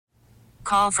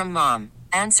Call from mom.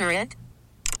 Answer it.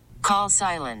 Call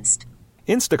silenced.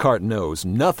 Instacart knows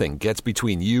nothing gets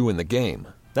between you and the game.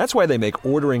 That's why they make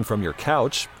ordering from your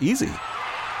couch easy.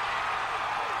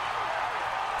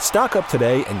 Stock up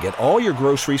today and get all your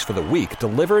groceries for the week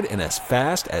delivered in as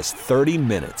fast as 30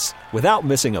 minutes without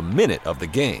missing a minute of the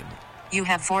game. You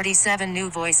have 47 new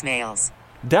voicemails.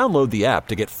 Download the app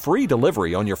to get free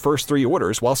delivery on your first 3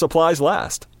 orders while supplies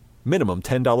last. Minimum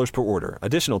 $10 per order.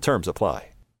 Additional terms apply.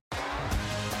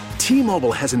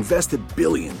 T-Mobile has invested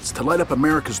billions to light up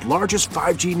America's largest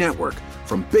 5G network,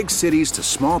 from big cities to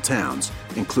small towns,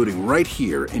 including right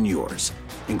here in yours.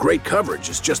 And great coverage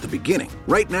is just the beginning.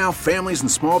 Right now, families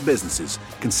and small businesses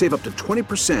can save up to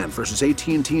 20% versus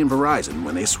AT&T and Verizon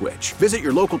when they switch. Visit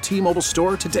your local T-Mobile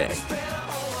store today.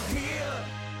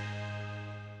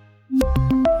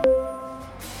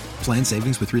 Plan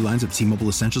savings with 3 lines of T-Mobile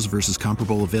Essentials versus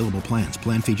comparable available plans.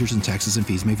 Plan features and taxes and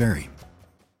fees may vary.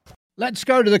 Let's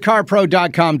go to the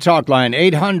CarPro.com talk line,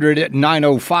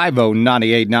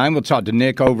 800-9050-989. We'll talk to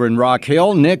Nick over in Rock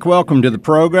Hill. Nick, welcome to the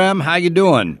program. How you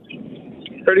doing?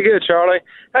 Pretty good, Charlie.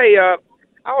 Hey, I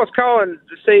was calling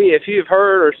to see if you've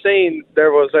heard or seen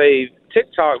there was a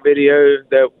TikTok video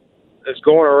that is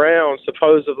going around.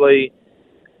 Supposedly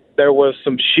there was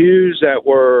some shoes that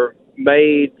were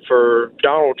made for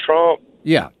Donald Trump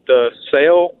to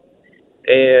sell,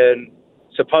 and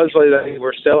supposedly they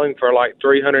were selling for like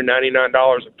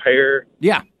 $399 a pair.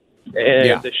 Yeah.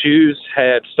 And the shoes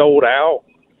had sold out,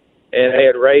 and they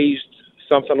had raised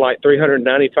something like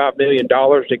 $395 million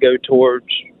to go towards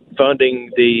funding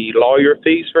the lawyer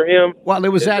fees for him. Well, it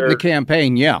was at the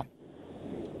campaign, yeah.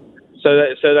 So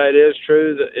that is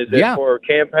true. Is it for a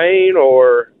campaign,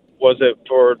 or was it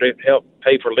to help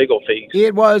pay for legal fees?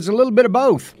 It was a little bit of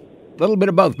both.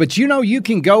 But, you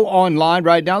can go online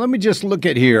right now. Let me just look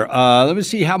at here. Let me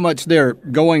see how much they're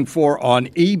going for on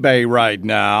eBay right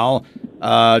now.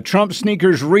 Trump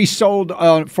sneakers resold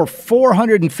for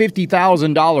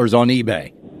 $450,000 on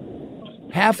eBay.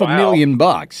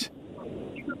 $500,000.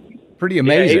 Pretty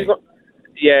amazing.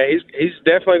 He's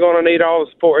definitely going to need all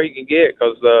the support he can get,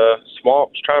 because the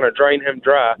swamp's trying to drain him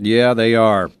dry. Yeah, they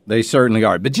are. They certainly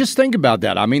are. But just think about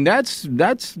that. I mean, I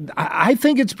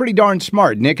think it's pretty darn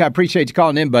smart. Nick, I appreciate you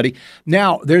calling in, buddy.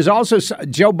 Now, there's also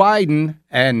Joe Biden,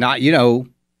 and Joe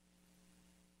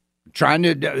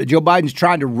Biden's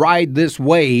trying to ride this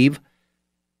wave.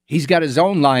 He's got his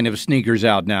own line of sneakers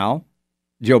out now.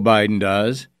 Joe Biden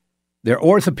does. They're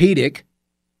orthopedic.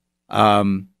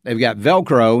 They've got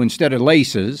Velcro instead of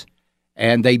laces,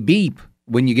 and they beep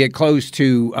when you get close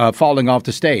to falling off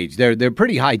the stage. They're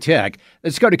pretty high tech.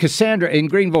 Let's go to Cassandra in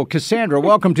Greenville. Cassandra,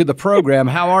 welcome to the program.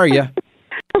 How are you?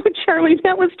 Oh, Charlie,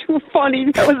 that was too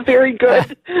funny. That was very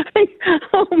good.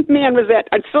 Oh, man, was that?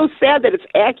 I'm so sad that it's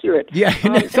accurate. Yeah.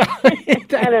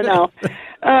 I don't know.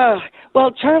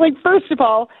 Well, Charlie, first of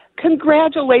all,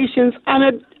 congratulations on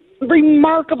a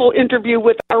remarkable interview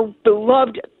with our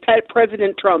beloved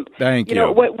President Trump. Thank you. You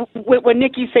know, when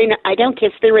Nikki's saying, I don't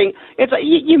kiss the ring, it's like,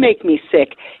 you make me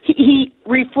sick. He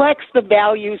reflects the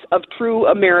values of true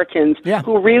Americans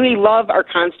who really love our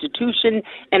Constitution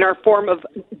and our form of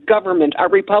government, our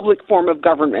republic form of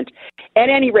government. At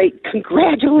any rate,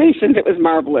 congratulations. It was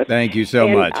marvelous. Thank you so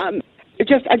much. I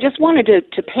just wanted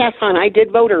to pass on. I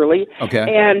did vote early.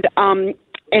 Okay. And,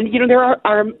 there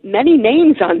are many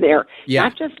names on there,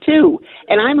 not just 2.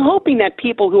 And I'm hoping that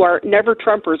people who are never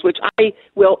Trumpers, which I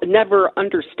will never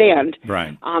understand.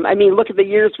 Right. I mean, look at the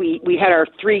years we had our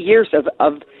 3 years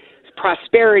of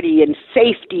prosperity and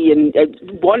safety and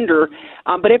wonder.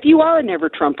 But if you are a never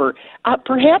Trumper,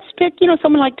 perhaps pick,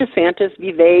 someone like DeSantis,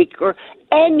 Vivek, or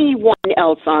anyone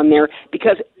else on there,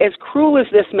 because as cruel as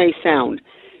this may sound,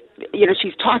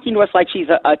 she's talking to us like she's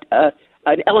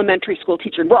an elementary school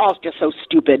teacher, and we're all just so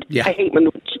stupid. Yeah. I hate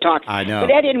when she talks. I know. But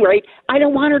at any rate, I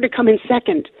don't want her to come in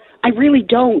second. I really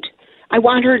don't. I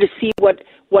want her to see what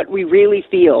we really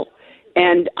feel.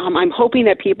 And I'm hoping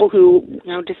that people who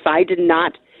decide to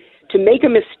make a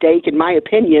mistake, in my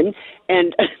opinion,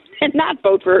 and not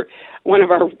vote for one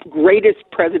of our greatest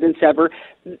presidents ever,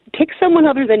 pick someone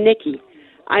other than Nikki.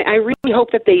 I really hope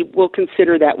that they will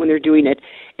consider that when they're doing it.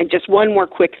 And just one more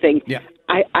quick thing. Yeah.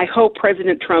 I hope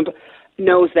President Trump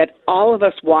knows that all of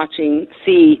us watching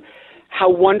see how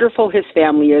wonderful his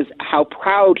family is, how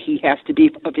proud he has to be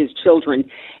of his children.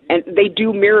 And they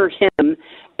do mirror him,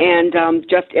 and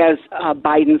just as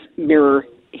Biden's mirror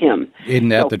him. Isn't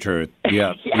that the truth?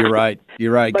 Yeah, You're right.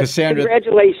 But Cassandra,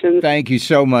 congratulations. Thank you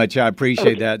so much. I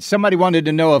appreciate that. Somebody wanted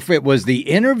to know if it was the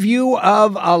interview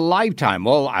of a lifetime.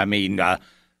 Well, I mean,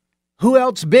 who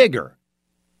else bigger?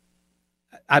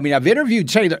 I mean, I've interviewed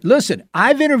Taylor. Listen,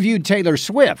 I've interviewed Taylor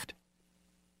Swift.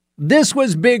 This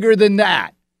was bigger than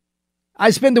that. I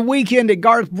spent the weekend at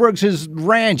Garth Brooks'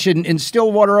 ranch in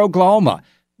Stillwater, Oklahoma.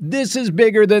 This is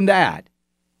bigger than that.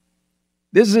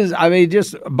 This is, I mean,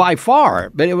 just by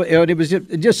far, but it was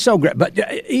just so great. But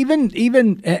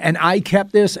even, and I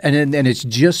kept this, and it's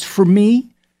just for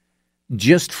me.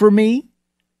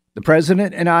 The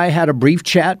president and I had a brief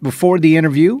chat before the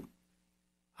interview.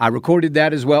 I recorded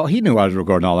that as well. He knew I was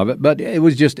recording all of it, but it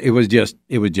was just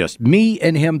me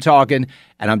and him talking.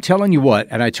 And I'm telling you what,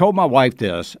 and I told my wife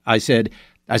this. I said,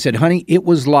 honey, it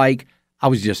was like I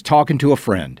was just talking to a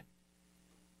friend.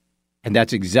 And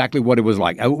that's exactly what it was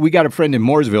like. We got a friend in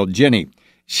Mooresville, Jenny.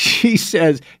 She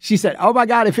said, oh my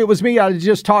God, if it was me, I'd have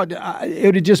just talked. It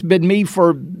would have just been me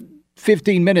for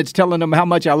 15 minutes telling them how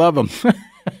much I love them.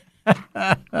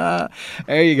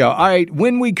 There you go. All right,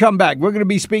 when we come back, we're going to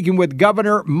be speaking with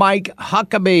Governor Mike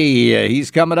Huckabee. He's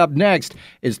coming up next.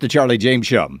 It's the Charlie James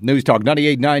Show. News Talk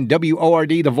 98.9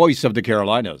 WORD, the voice of the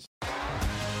Carolinas.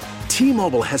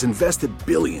 T-Mobile has invested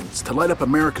billions to light up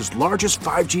America's largest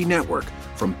 5G network,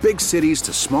 from big cities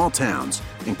to small towns,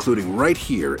 including right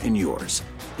here in yours.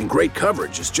 And great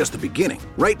coverage is just the beginning.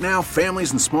 Right now,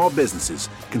 families and small businesses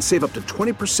can save up to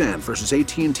 20% versus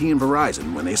AT&T and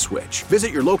Verizon when they switch.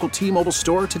 Visit your local T-Mobile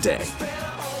store today.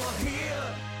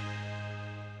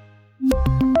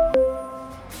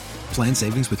 Plan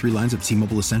savings with 3 lines of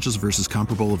T-Mobile Essentials versus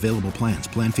comparable available plans.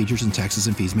 Plan features and taxes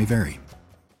and fees may vary.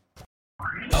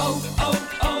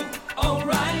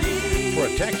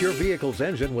 Protect your vehicle's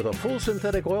engine with a full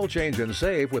synthetic oil change and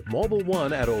save with Mobil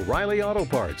 1 at O'Reilly Auto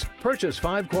Parts. Purchase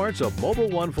 5 quarts of Mobil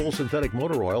 1 full synthetic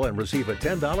motor oil and receive a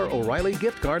 $10 O'Reilly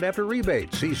gift card after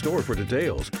rebate. See store for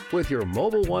details. With your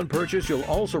Mobil 1 purchase, you'll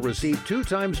also receive 2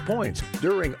 times points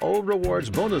during O Rewards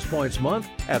Bonus Points Month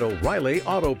at O'Reilly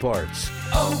Auto Parts.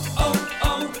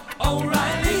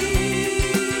 O'Reilly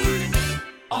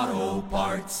Auto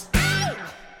Parts.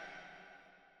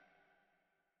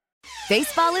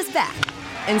 Baseball is back,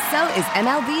 and so is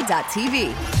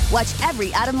MLB.tv. Watch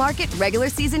every out-of-market regular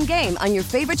season game on your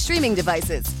favorite streaming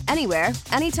devices, anywhere,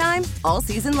 anytime, all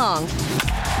season long.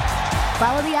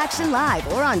 Follow the action live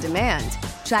or on demand.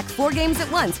 Track 4 games at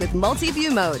once with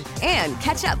multi-view mode and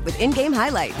catch up with in-game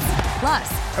highlights.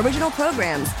 Plus, original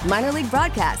programs, minor league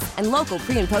broadcasts, and local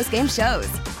pre- and post-game shows.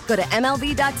 Go to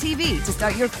MLB.tv to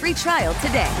start your free trial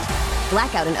today.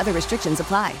 Blackout and other restrictions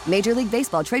apply. Major League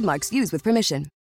Baseball trademarks used with permission.